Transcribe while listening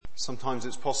Sometimes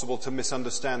it's possible to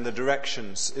misunderstand the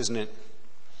directions, isn't it?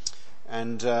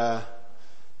 And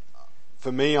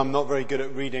for me, I'm not very good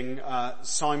at reading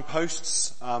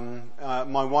signposts.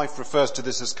 My wife refers to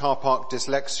this as car park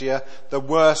dyslexia. The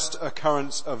worst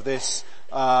occurrence of this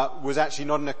was actually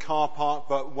not in a car park,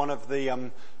 but one of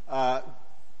the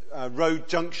road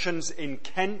junctions in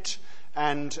Kent.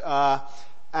 And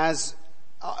as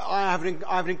I have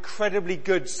an incredibly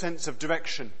good sense of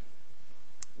direction,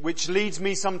 which leads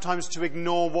me sometimes to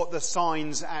ignore what the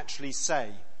signs actually say,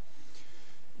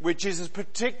 which is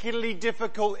particularly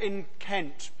difficult in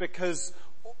Kent because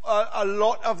a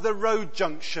lot of the road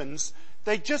junctions,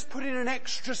 they just put in an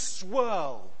extra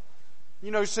swirl.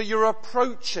 So you're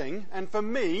approaching, and for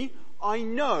me, I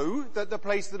know that the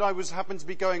place that I happened to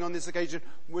be going on this occasion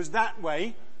was that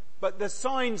way, but the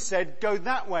sign said, go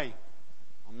that way.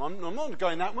 I'm not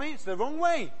going that way, it's the wrong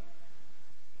way.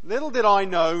 Little did I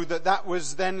know that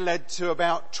was then led to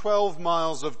about 12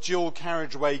 miles of dual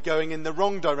carriageway going in the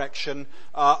wrong direction,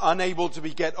 unable to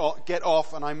get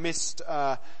off, and I missed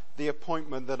the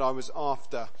appointment that I was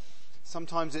after.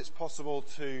 Sometimes it's possible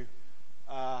to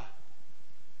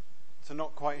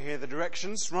not quite hear the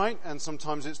directions, right? And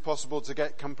sometimes it's possible to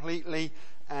get completely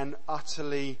and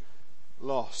utterly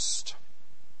lost.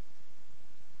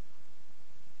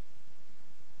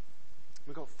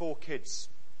 We've got 4 kids.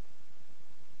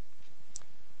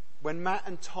 When Matt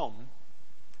and Tom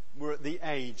were at the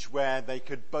age where they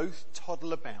could both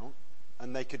toddle about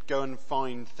and they could go and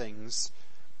find things,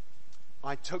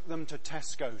 I took them to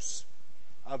Tesco's,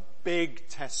 a big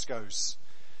Tesco's.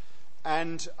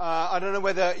 And I don't know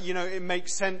whether, it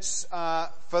makes sense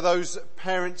for those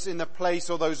parents in the place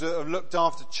or those that have looked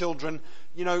after children.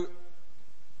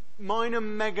 Mine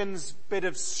and Megan's bit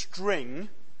of string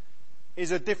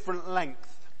is a different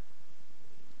length.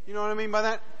 You know what I mean by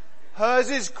that? Hers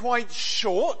is quite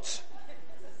short.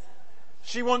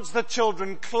 She wants the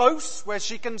children close where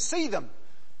she can see them.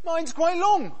 Mine's quite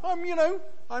long.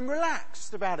 I'm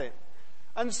relaxed about it.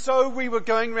 And so we were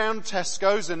going round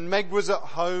Tesco's and Meg was at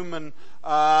home and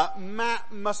Matt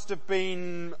must have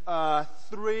been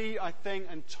 3, I think,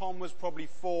 and Tom was probably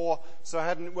 4,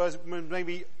 so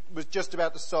maybe was just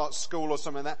about to start school or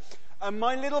something like that. And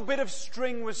my little bit of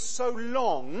string was so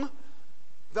long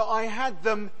that I had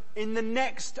them in the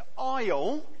next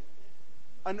aisle,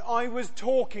 and I was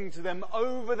talking to them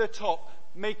over the top,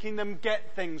 making them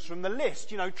get things from the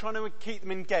list, trying to keep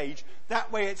them engaged.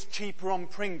 That way it's cheaper on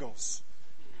Pringles.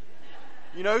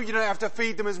 You don't have to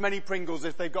feed them as many Pringles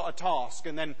if they've got a task,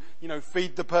 and then,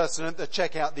 feed the person at the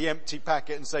checkout the empty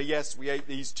packet and say, yes, we ate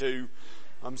these too.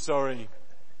 I'm sorry.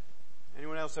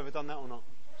 Anyone else ever done that or not?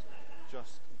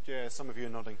 Yeah, some of you are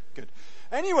nodding. Good.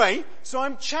 Anyway, so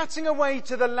I'm chatting away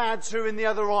to the lads who are in the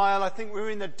other aisle. I think we're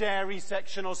in the dairy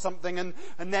section or something, and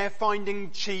they're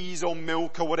finding cheese or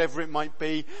milk or whatever it might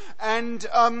be. And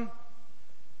I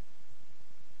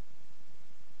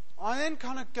then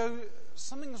kind of go,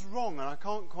 something's wrong, and I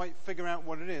can't quite figure out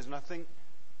what it is. And I think,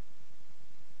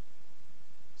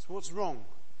 so what's wrong?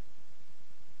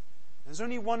 There's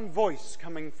only one voice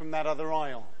coming from that other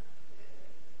aisle.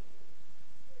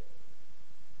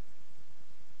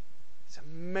 It's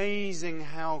amazing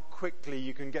how quickly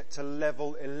you can get to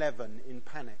level 11 in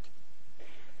panic.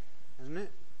 Isn't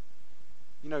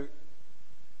it?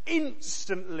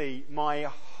 Instantly my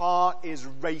heart is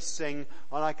racing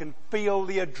and I can feel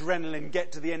the adrenaline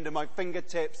get to the end of my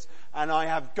fingertips, and I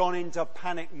have gone into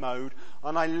panic mode,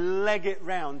 and I leg it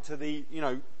round to the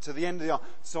end of the aisle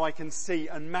so I can see,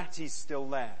 and Matty's still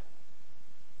there.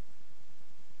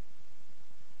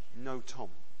 No Tom.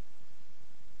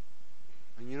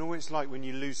 And you know what it's like when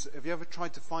you lose. Have you ever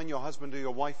tried to find your husband or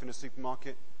your wife in a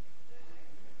supermarket?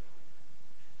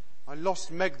 I lost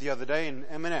Meg the other day in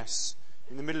M&S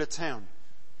in the middle of town,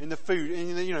 in the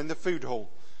food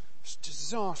hall. It's a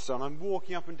disaster. And I'm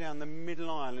walking up and down the middle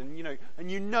aisle, and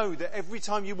you know that every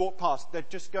time you walk past, they're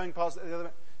just going past the other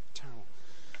way. Terrible.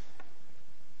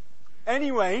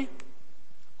 Anyway,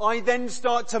 I then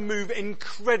start to move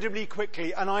incredibly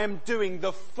quickly, and I am doing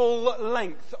the full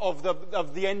length of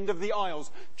the end of the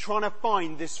aisles, trying to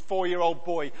find this 4-year-old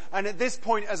boy. And at this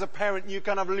point, as a parent, you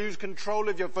kind of lose control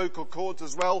of your vocal cords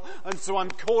as well. And so I'm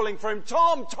calling for him,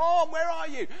 Tom, where are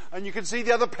you? And you can see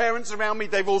the other parents around me,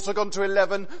 they've also gone to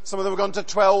 11. Some of them have gone to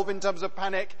 12 in terms of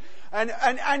panic.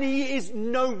 And he is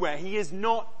nowhere. He is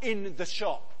not in the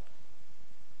shop.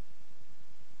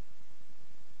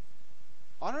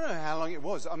 I don't know how long it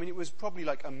was. I mean, it was probably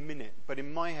like a minute, but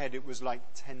in my head it was like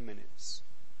 10 minutes.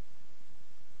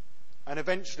 And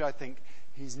eventually I think,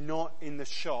 he's not in the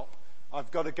shop.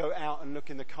 I've got to go out and look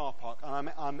in the car park.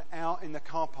 And I'm out in the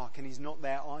car park and he's not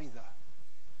there either.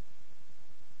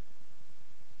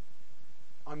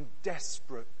 I'm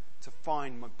desperate to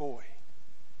find my boy.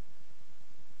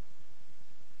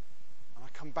 And I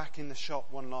come back in the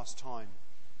shop one last time,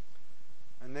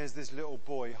 and there's this little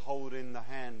boy holding the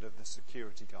hand of the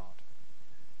security guard.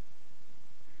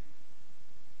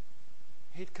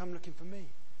 He'd come looking for me.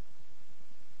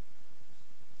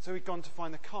 So he'd gone to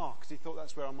find the car because he thought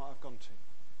that's where I might have gone to.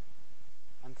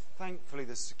 And thankfully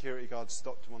the security guard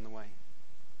stopped him on the way.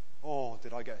 Oh,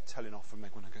 did I get a telling off from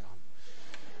Meg when I got home?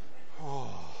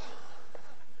 Oh.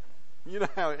 You know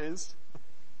how it is.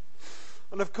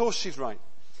 And of course she's right.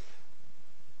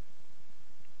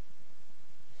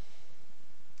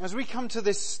 As we come to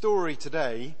this story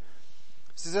today,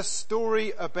 this is a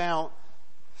story about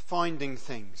finding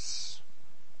things.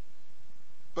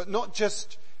 But not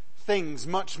just things,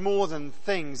 much more than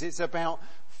things. It's about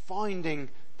finding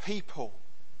people.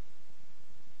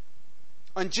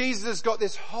 And Jesus has got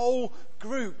this whole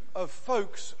group of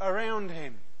folks around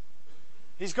him.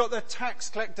 He's got the tax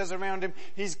collectors around him.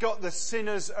 He's got the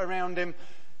sinners around him.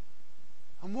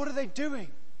 And what are they doing?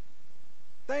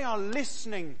 They are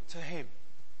listening to him.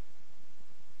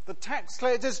 The tax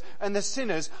collectors and the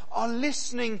sinners are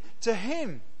listening to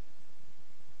him.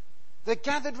 They're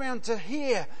gathered round to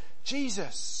hear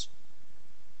Jesus.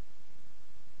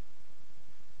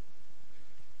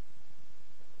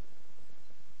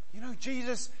 You know,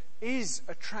 Jesus is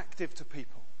attractive to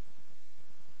people.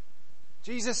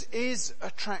 Jesus is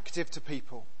attractive to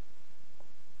people.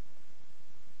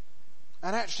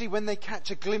 And actually, when they catch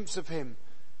a glimpse of him,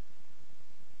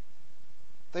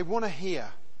 they want to hear.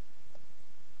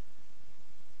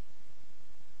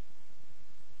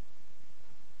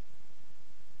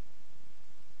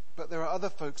 But there are other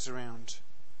folks around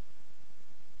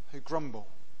who grumble.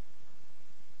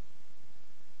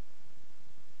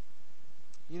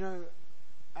 You know,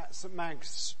 at St.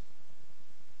 Mag's,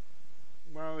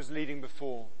 where I was leading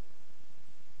before,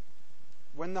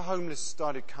 when the homeless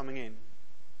started coming in,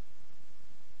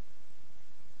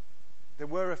 there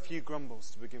were a few grumbles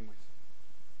to begin with.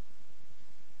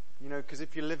 You know, because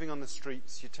if you're living on the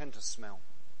streets, you tend to smell.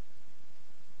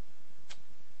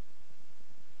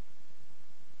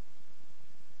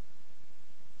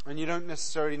 And you don't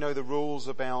necessarily know the rules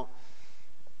about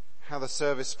how the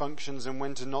service functions and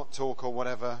when to not talk or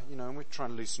whatever, you know, and we're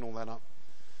trying to loosen all that up.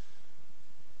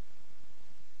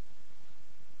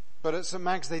 But at St.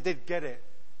 Mag's they did get it.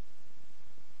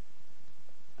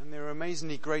 And they were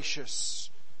amazingly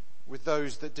gracious with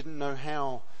those that didn't know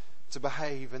how to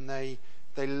behave, and they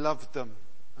loved them,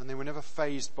 and they were never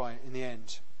fazed by it in the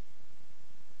end.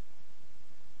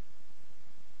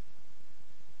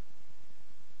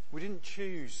 We didn't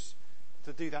choose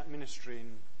to do that ministry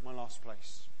in my last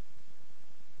place.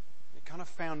 It kind of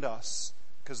found us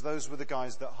because those were the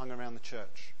guys that hung around the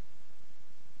church.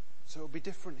 So it'll be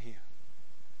different here.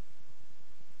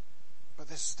 But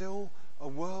there's still a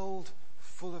world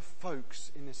full of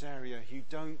folks in this area who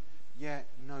don't yet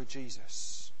know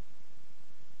Jesus.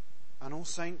 And All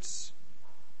Saints,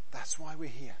 that's why we're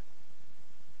here.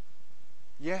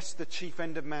 Yes, the chief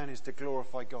end of man is to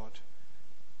glorify God.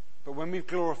 But when we've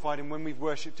glorified him, when we've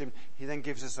worshipped him, he then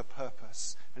gives us a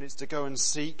purpose. And it's to go and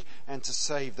seek and to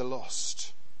save the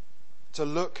lost. To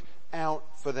look out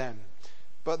for them.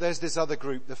 But there's this other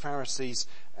group, the Pharisees,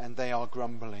 and they are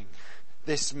grumbling.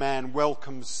 This man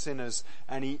welcomes sinners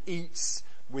and he eats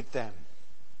with them.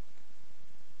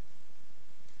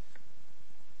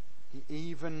 He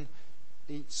even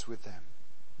eats with them.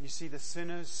 You see, the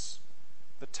sinners,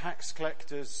 the tax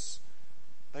collectors,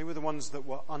 they were the ones that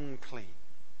were unclean.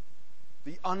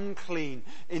 The unclean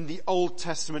in the Old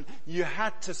Testament, you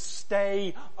had to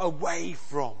stay away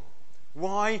from.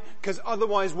 Why? Because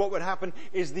otherwise what would happen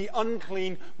is the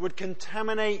unclean would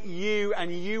contaminate you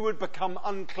and you would become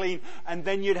unclean, and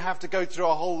then you'd have to go through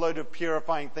a whole load of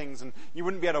purifying things and you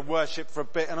wouldn't be able to worship for a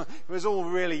bit. And it was all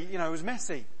really, it was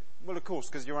messy. Well, of course,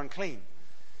 because you're unclean.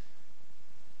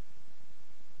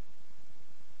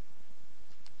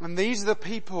 And these are the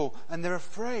people, and they're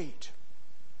afraid.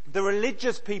 The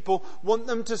religious people want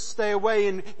them to stay away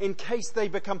in case they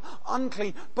become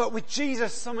unclean. But with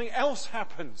Jesus, something else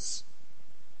happens.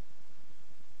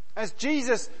 As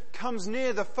Jesus comes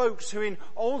near the folks who in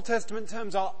Old Testament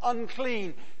terms are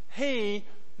unclean, he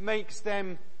makes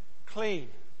them clean.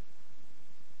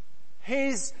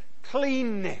 His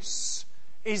cleanness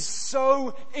is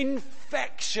so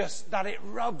infectious that it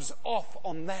rubs off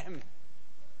on them.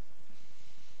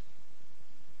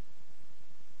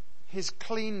 His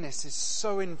cleanness is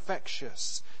so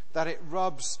infectious that it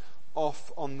rubs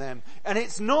off on them. And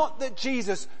it's not that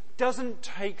Jesus doesn't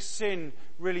take sin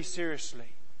really seriously.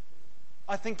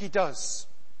 I think he does.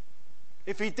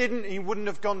 If he didn't, he wouldn't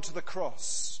have gone to the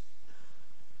cross.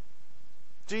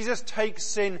 Jesus takes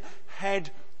sin head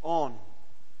on.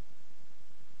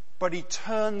 But he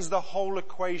turns the whole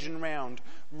equation round.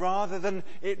 Rather than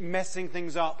it messing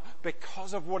things up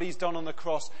because of what he's done on the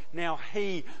cross, now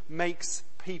he makes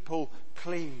people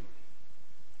clean.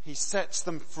 He sets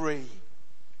them free.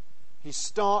 He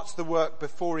starts the work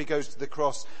before he goes to the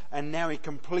cross, and now he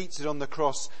completes it on the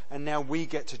cross, and now we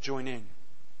get to join in.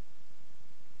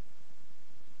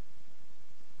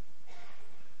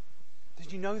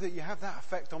 Did you know that you have that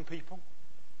effect on people?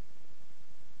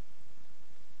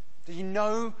 Do you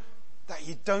know that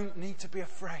you don't need to be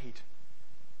afraid?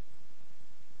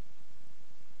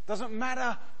 Doesn't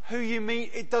matter who you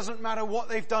meet, it doesn't matter what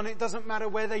they've done, it doesn't matter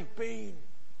where they've been.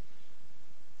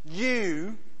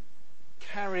 You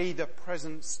carry the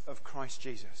presence of Christ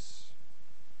Jesus.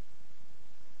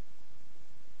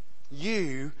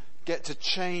 You get to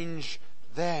change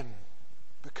them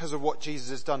because of what Jesus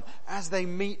has done as they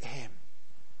meet him.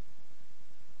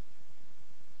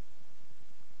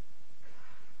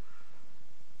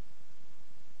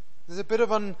 There's a bit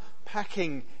of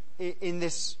unpacking in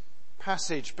this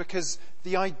passage, because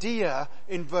the idea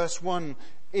in verse 1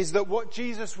 is that what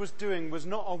Jesus was doing was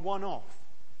not a one-off.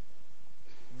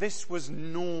 This was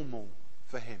normal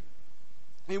for him.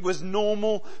 It was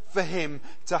normal for him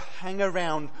to hang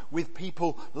around with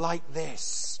people like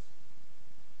this.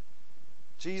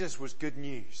 Jesus was good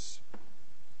news,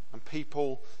 and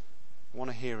people want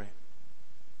to hear it.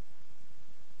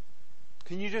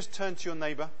 Can you just turn to your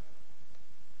neighbour?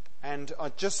 And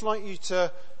I'd just like you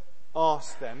to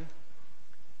ask them,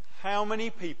 how many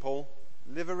people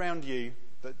live around you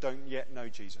that don't yet know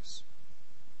Jesus?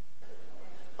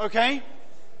 Okay?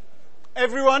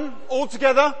 Everyone, all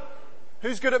together.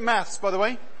 Who's good at maths, by the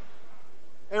way?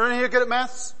 Anyone here good at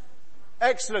maths?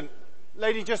 Excellent.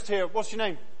 Lady just here, what's your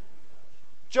name?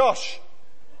 Josh.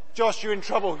 Josh, you're in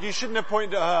trouble. You shouldn't have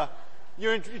pointed at her.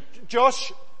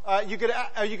 Josh, are you good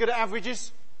at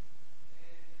averages?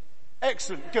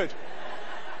 Excellent, good.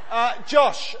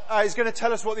 Josh is going to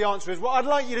tell us what the answer is. What I'd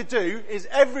like you to do is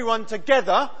everyone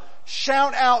together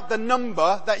shout out the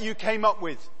number that you came up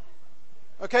with.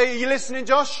 Okay, are you listening,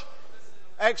 Josh?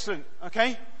 Excellent,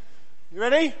 okay. You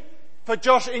ready? For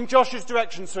Josh, in Josh's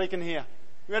direction so he can hear.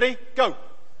 You ready? Go.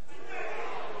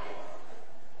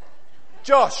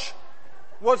 Josh,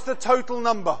 what's the total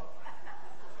number?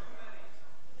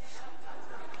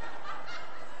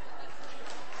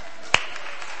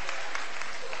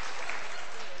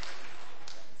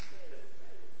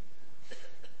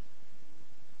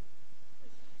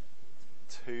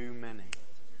 Too many.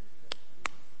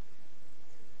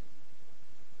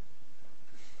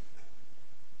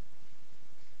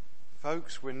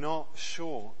 Folks, we're not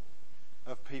short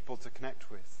of people to connect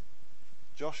with.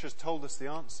 Josh has told us the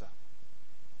answer.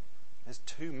 There's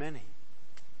too many.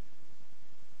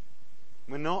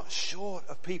 We're not short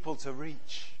of people to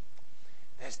reach.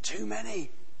 There's too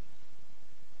many.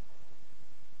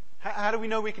 How do we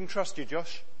know we can trust you,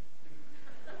 Josh?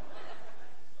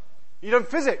 You done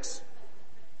physics?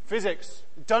 Physics.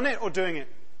 Done it or doing it?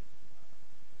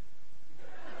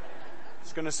 I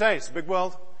was going to say, it's a big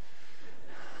world.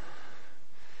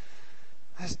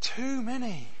 There's too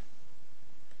many.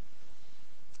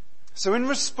 So in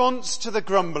response to the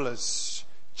grumblers,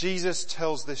 Jesus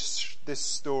tells this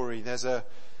story. There's a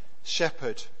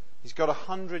shepherd. He's got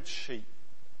 100 sheep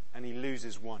and he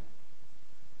loses one.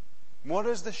 What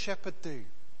does the shepherd do?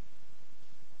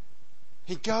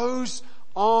 He goes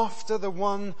after the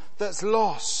one that's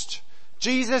lost.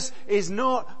 Jesus is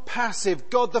not passive.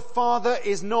 God the Father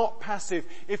is not passive.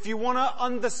 If you want to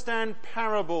understand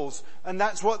parables, and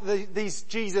that's what these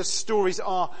Jesus stories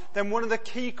are, then one of the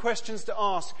key questions to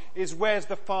ask is, where's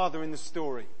the Father in the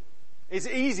story? It's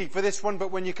easy for this one,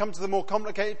 but when you come to the more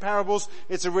complicated parables,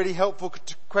 it's a really helpful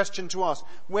question to ask.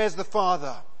 Where's the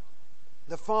Father?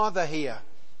 The Father here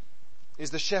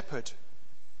is the shepherd,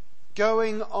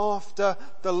 going after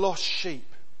the lost sheep.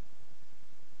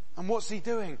 And what's he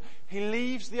doing? He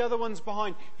leaves the other ones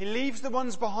behind. He leaves the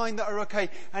ones behind that are okay.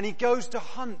 And he goes to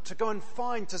hunt, to go and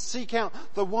find, to seek out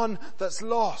the one that's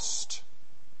lost.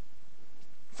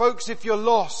 Folks, if you're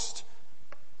lost,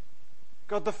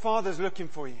 God the Father's looking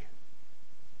for you.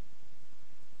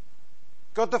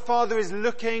 God the Father is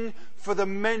looking for the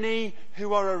many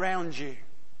who are around you.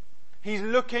 He's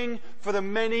looking for the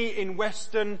many in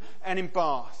Weston and in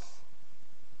Bath.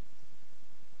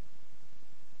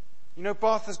 You know,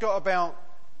 Bath has got about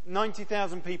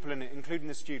 90,000 people in it, including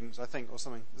the students, I think, or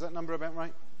something. Is that number about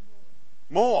right?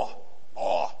 More.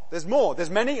 Oh, there's more. There's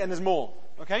many and there's more.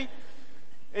 Okay?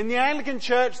 In the Anglican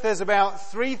Church, there's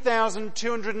about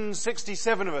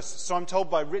 3,267 of us. So I'm told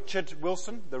by Richard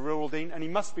Wilson, the rural dean, and he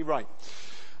must be right.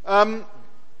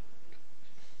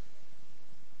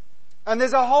 And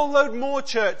there's a whole load more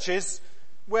churches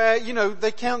where,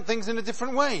 they count things in a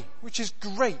different way, which is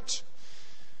great.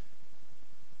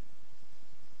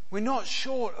 We're not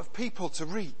short of people to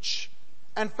reach.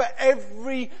 And for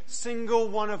every single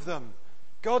one of them,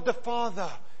 God the Father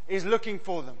is looking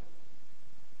for them.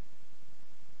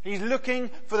 He's looking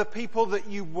for the people that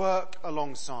you work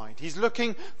alongside. He's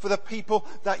looking for the people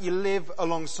that you live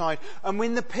alongside. And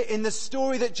when in the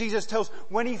story that Jesus tells,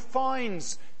 when he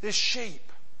finds this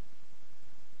sheep,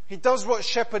 he does what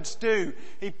shepherds do.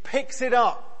 He picks it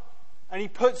up and he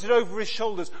puts it over his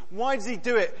shoulders. Why does he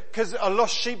do it? Because a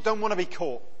lost sheep don't want to be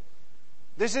caught.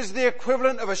 This is the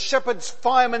equivalent of a shepherd's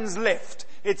fireman's lift.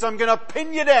 It's, I'm going to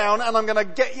pin you down and I'm going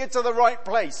to get you to the right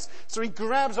place. So he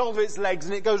grabs hold of its legs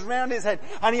and it goes round his head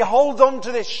and he holds on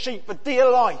to this sheep for dear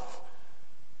life.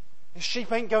 This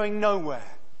sheep ain't going nowhere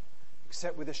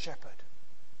except with a shepherd.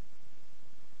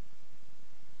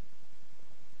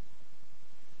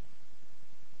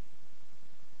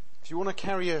 If you want to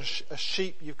carry a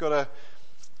sheep, you've got to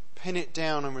pin it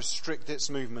down and restrict its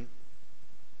movement.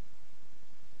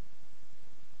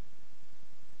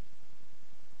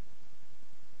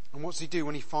 And what's he do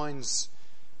when he finds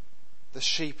the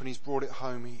sheep and he's brought it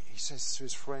home? He says to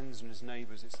his friends and his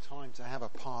neighbours, it's time to have a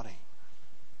party.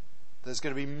 There's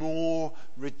going to be more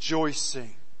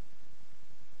rejoicing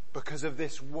because of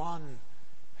this one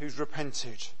who's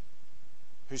repented,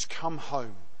 who's come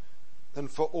home, than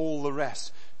for all the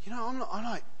rest. I'm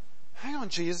like, hang on,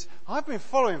 Jesus, I've been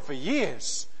following for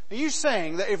years. Are you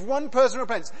saying that if one person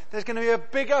repents, there's going to be a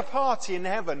bigger party in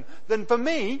heaven than for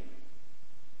me?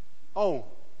 Oh,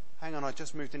 hang on, I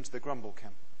just moved into the grumble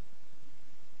camp.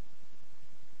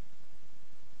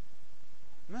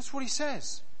 And that's what he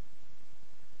says.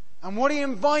 And what he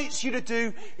invites you to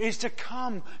do is to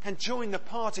come and join the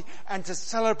party and to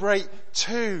celebrate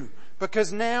too.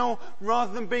 Because now,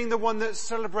 rather than being the one that's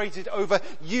celebrated over,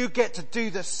 you get to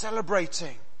do the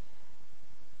celebrating.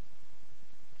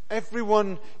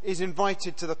 Everyone is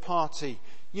invited to the party.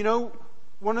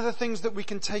 One of the things that we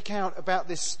can take out about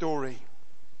this story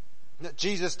that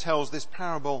Jesus tells, this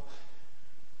parable,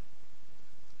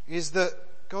 is that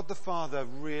God the Father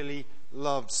really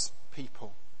loves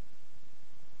people.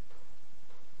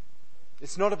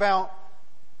 It's not about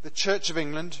the Church of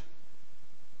England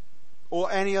or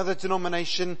any other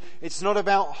denomination. It's not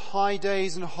about high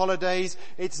days and holidays.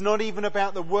 It's not even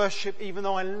about the worship, even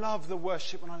though I love the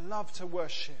worship and I love to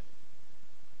worship.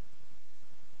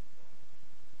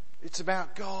 It's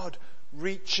about God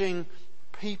reaching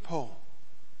people.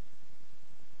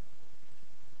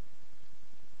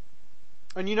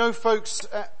 And folks,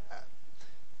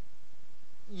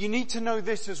 you need to know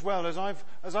this as well. As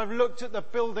I've looked at the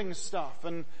building stuff,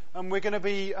 and we're going to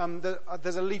be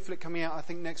there's a leaflet coming out I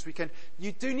think next weekend.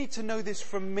 You do need to know this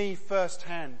from me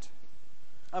firsthand.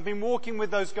 I've been walking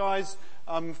with those guys,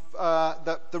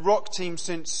 the Rock team,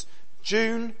 since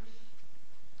June,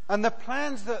 and the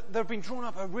plans that have been drawn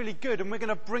up are really good, and we're going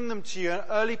to bring them to you in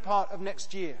the early part of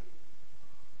next year.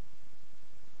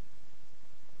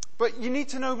 But you need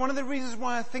to know one of the reasons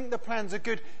why I think the plans are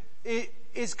good is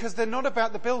because they're not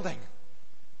about the building.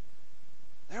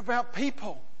 They're about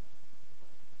people.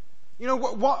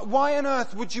 Why on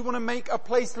earth would you want to make a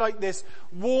place like this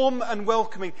warm and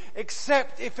welcoming,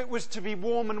 except if it was to be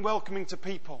warm and welcoming to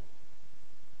people?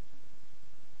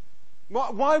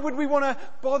 Why would we want to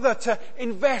bother to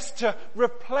invest to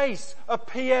replace a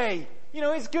PA?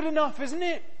 It's good enough, isn't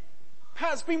it?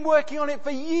 Pat's been working on it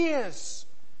for years.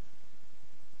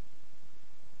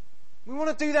 We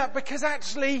want to do that because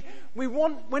actually we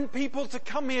want people to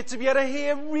come here to be able to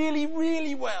hear really,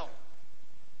 really well.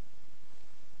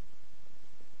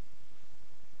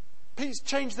 Pete's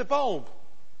changed the bulb.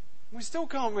 We still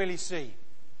can't really see.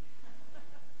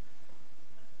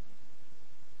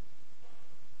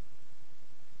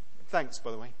 Thanks, by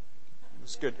the way. It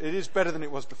was good. It is better than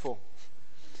it was before.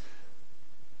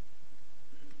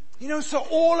 So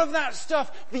all of that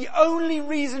stuff, the only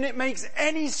reason it makes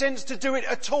any sense to do it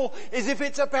at all is if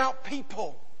it's about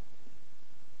people.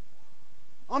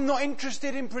 I'm not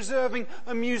interested in preserving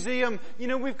a museum.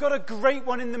 We've got a great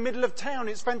one in the middle of town.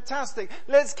 It's fantastic.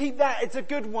 Let's keep that. It's a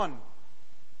good one.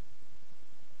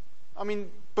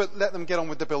 But let them get on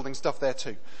with the building stuff there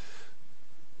too.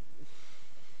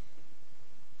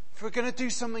 If we're going to do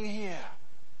something here,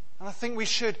 and I think we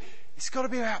should, it's got to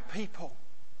be about people.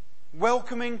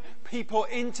 Welcoming people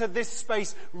into this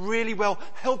space really well,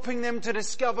 helping them to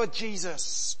discover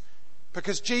Jesus,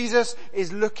 because Jesus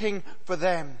is looking for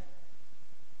them.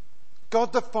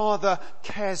 God the Father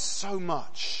cares so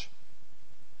much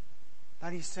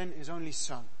that he sent his only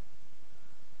Son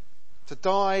to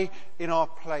die in our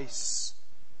place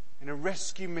in a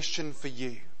rescue mission for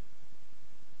you.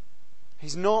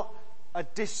 He's not a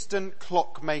distant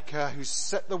clockmaker who's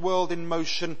set the world in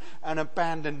motion and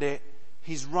abandoned it.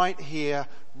 He's right here,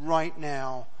 right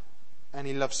now, and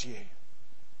he loves you.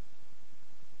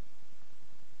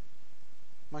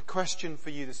 My question for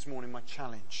you this morning, my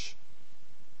challenge,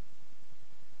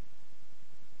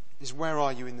 is where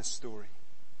are you in the story?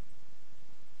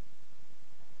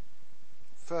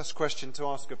 First question to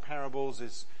ask of parables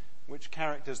is, which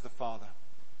character is the Father?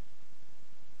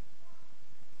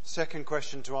 Second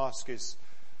question to ask is,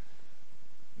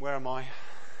 where am I?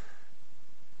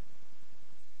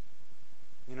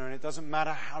 And it doesn't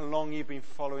matter how long you've been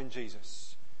following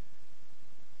Jesus.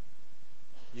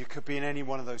 You could be in any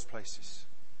one of those places.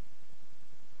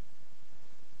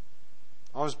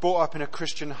 I was brought up in a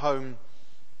Christian home,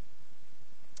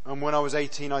 and when I was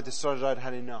 18 I decided I'd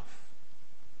had enough.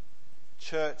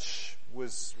 Church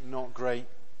was not great.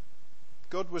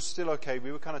 God was still okay.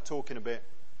 We were kind of talking a bit.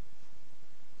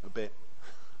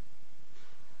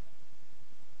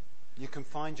 You can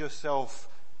find yourself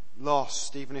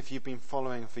lost even if you've been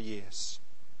following for years.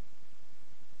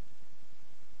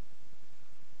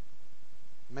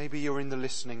 Maybe you're in the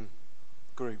listening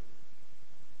group,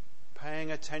 paying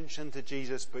attention to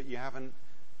Jesus, but you haven't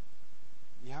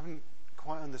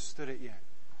quite understood it yet.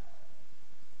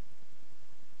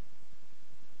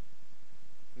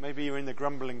 Maybe you're in the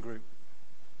grumbling group.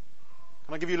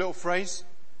 Can I give you a little phrase?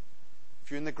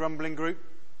 If you're in the grumbling group,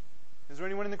 is there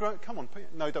anyone in the group? Come on,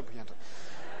 no, don't put your hand up.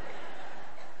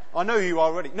 I know you are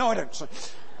already. No, I don't. Sorry.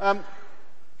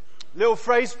 Little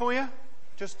phrase for you,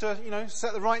 just to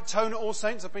set the right tone at All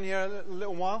Saints. I've been here a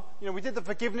little while. We did the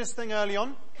forgiveness thing early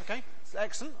on. Okay, it's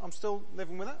excellent. I'm still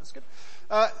living with that. That's good.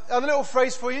 A little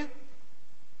phrase for you: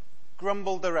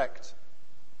 grumble direct.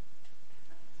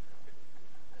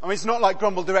 I mean, it's not like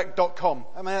grumbledirect.com.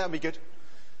 I mean, that'd be good.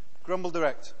 Grumble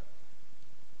direct.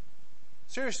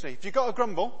 Seriously, if you've got a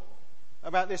grumble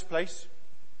about this place,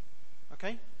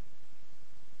 okay,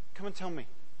 come and tell me.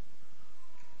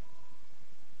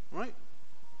 Right?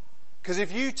 Because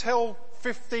if you tell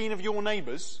 15 of your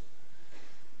neighbours,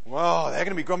 well, they're going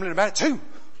to be grumbling about it too.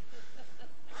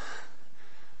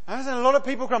 There's a lot of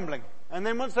people grumbling. And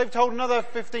then once they've told another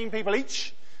 15 people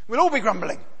each, we'll all be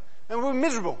grumbling. And we'll be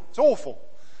miserable. It's awful.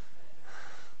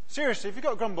 Seriously, if you've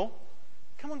got a grumble,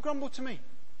 come and grumble to me.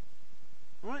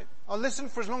 Alright? I'll listen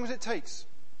for as long as it takes.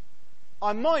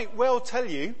 I might well tell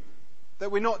you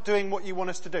that we're not doing what you want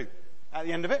us to do at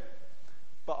the end of it,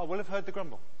 but I will have heard the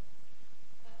grumble.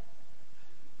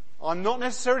 I'm not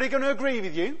necessarily going to agree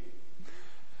with you,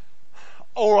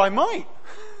 or I might.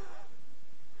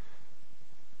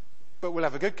 But we'll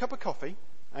have a good cup of coffee,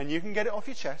 and you can get it off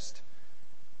your chest,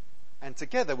 and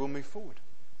together we'll move forward.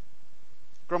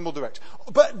 Grumble direct.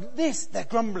 But they're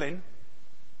grumbling.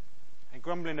 And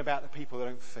grumbling about the people that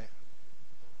don't fit.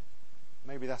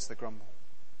 Maybe that's the grumble.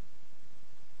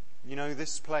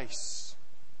 This place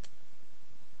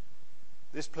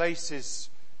is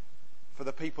for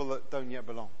the people that don't yet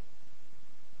belong.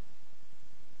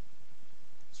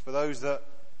 It's for those that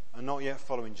are not yet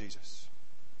following Jesus.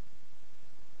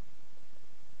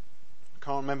 I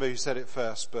can't remember who said it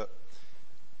first, but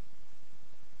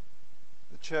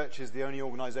the church is the only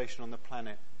organisation on the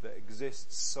planet that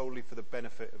exists solely for the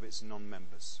benefit of its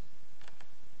non-members.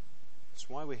 That's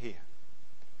why we're here.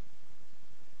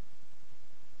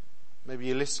 Maybe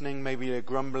you're listening, maybe you're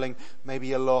grumbling, maybe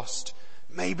you're lost,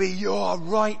 maybe you're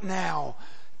right now.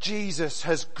 Jesus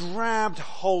has grabbed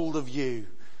hold of you,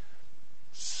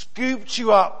 scooped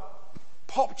you up,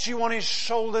 popped you on his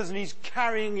shoulders, and he's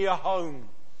carrying you home.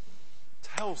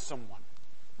 Tell someone.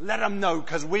 Let them know,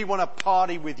 because we want to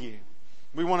party with you.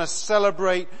 We want to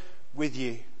celebrate with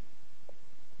you.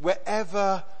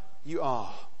 Wherever you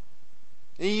are.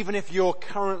 Even if you're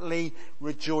currently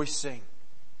rejoicing.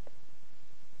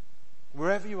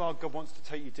 Wherever you are, God wants to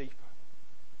take you deeper.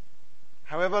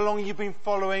 However long you've been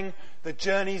following, the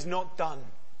journey's not done.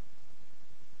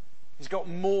 He's got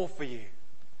more for you.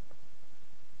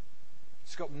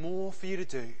 He's got more for you to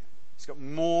do. He's got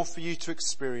more for you to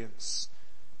experience.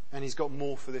 And he's got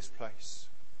more for this place.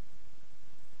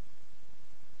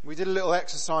 We did a little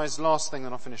exercise, last thing,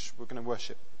 then I'll finish. We're going to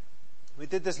worship. We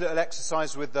did this little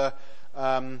exercise with the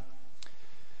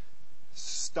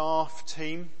staff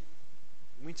team.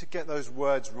 We need to get those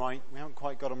words right. We haven't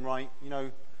quite got them right.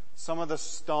 Some of the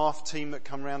staff team that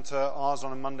come round to ours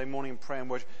on a Monday morning and pray and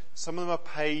worship, some of them are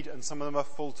paid and some of them are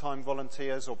full-time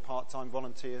volunteers or part-time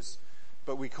volunteers.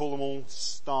 But we call them all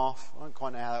staff. I don't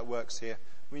quite know how that works here.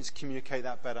 We need to communicate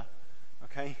that better.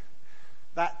 Okay?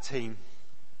 That team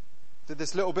did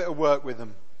this little bit of work with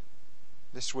them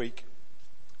this week.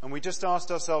 And we just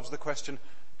asked ourselves the question,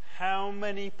 how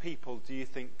many people do you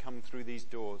think come through these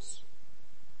doors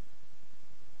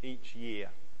each year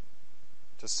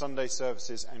to Sunday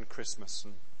services and Christmas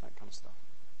and that kind of stuff?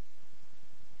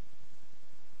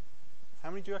 How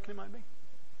many do you reckon it might be?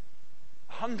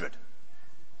 100.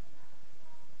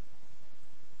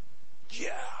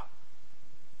 Yeah.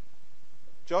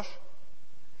 Josh?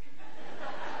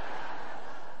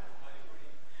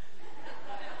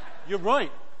 You're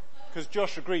right, because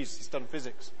Josh agrees. He's done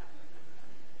physics.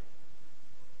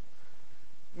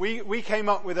 We came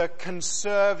up with a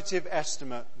conservative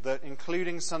estimate that,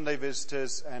 including Sunday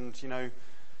visitors and,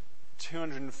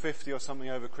 250 or something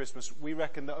over Christmas, we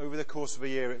reckon that over the course of a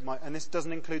year it might, and this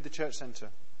doesn't include the church centre,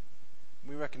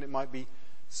 we reckon it might be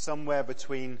somewhere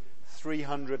between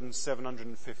 300 and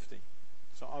 750.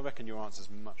 So I reckon your answer's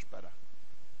much better.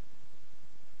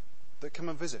 That come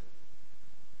and visit.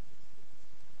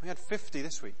 We had 50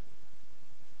 this week.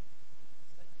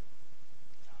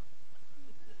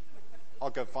 I'll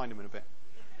go find them in a bit.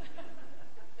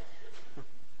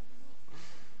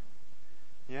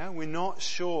 Yeah, we're not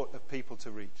short of people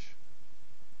to reach.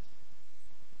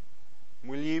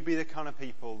 Will you be the kind of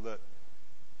people that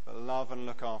love and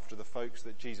look after the folks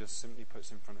that Jesus simply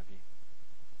puts in front of you?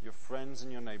 Your friends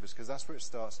and your neighbours, because that's where it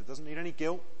starts. It doesn't need any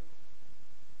guilt.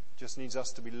 It just needs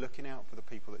us to be looking out for the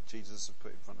people that Jesus has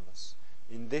put in front of us.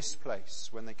 In this place,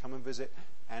 when they come and visit,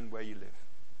 and where you live.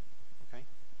 Okay?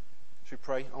 Should we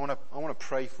pray? I want to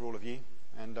pray for all of you,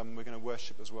 and we're going to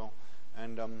worship as well.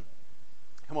 And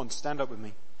come on, stand up with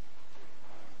me.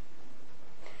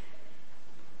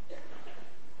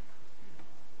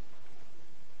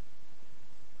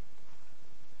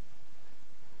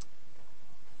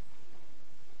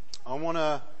 I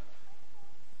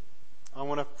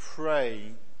want to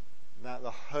pray that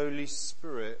the Holy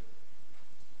Spirit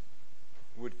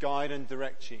would guide and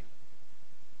direct you.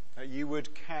 That you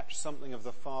would catch something of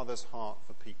the Father's heart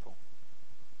for people.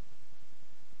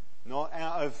 Not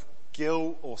out of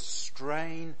guilt or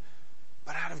strain,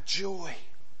 but out of joy.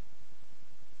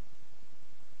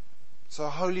 So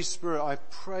Holy Spirit, I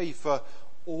pray for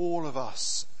all of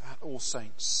us at All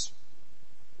Saints.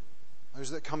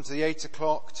 Those that come to the 8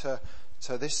 o'clock, to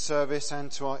this service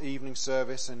and to our evening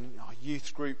service and our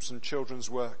youth groups and children's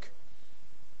work.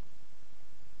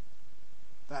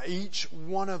 That each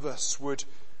one of us would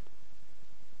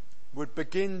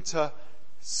begin to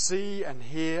see and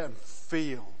hear and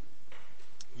feel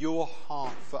your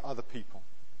heart for other people.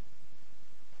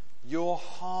 Your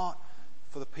heart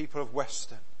for the people of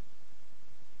Weston,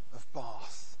 of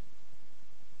Bath.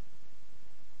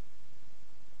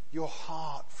 Your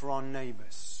heart for our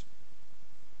neighbours.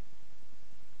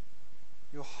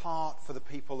 Your heart for the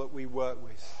people that we work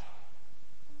with.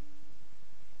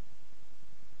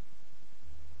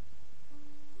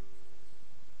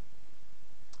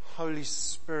 Holy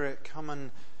Spirit, come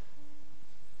and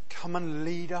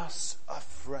lead us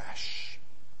afresh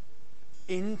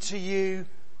into you,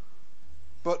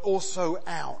 but also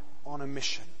out on a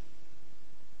mission.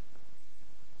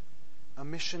 A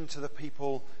mission to the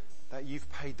people that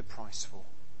you've paid the price for,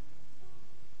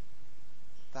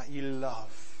 that you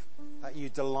love, that you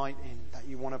delight in, that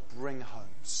you want to bring home,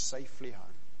 safely home.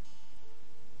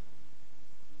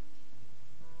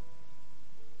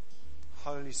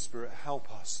 Holy Spirit,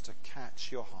 help us to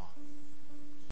catch your heart.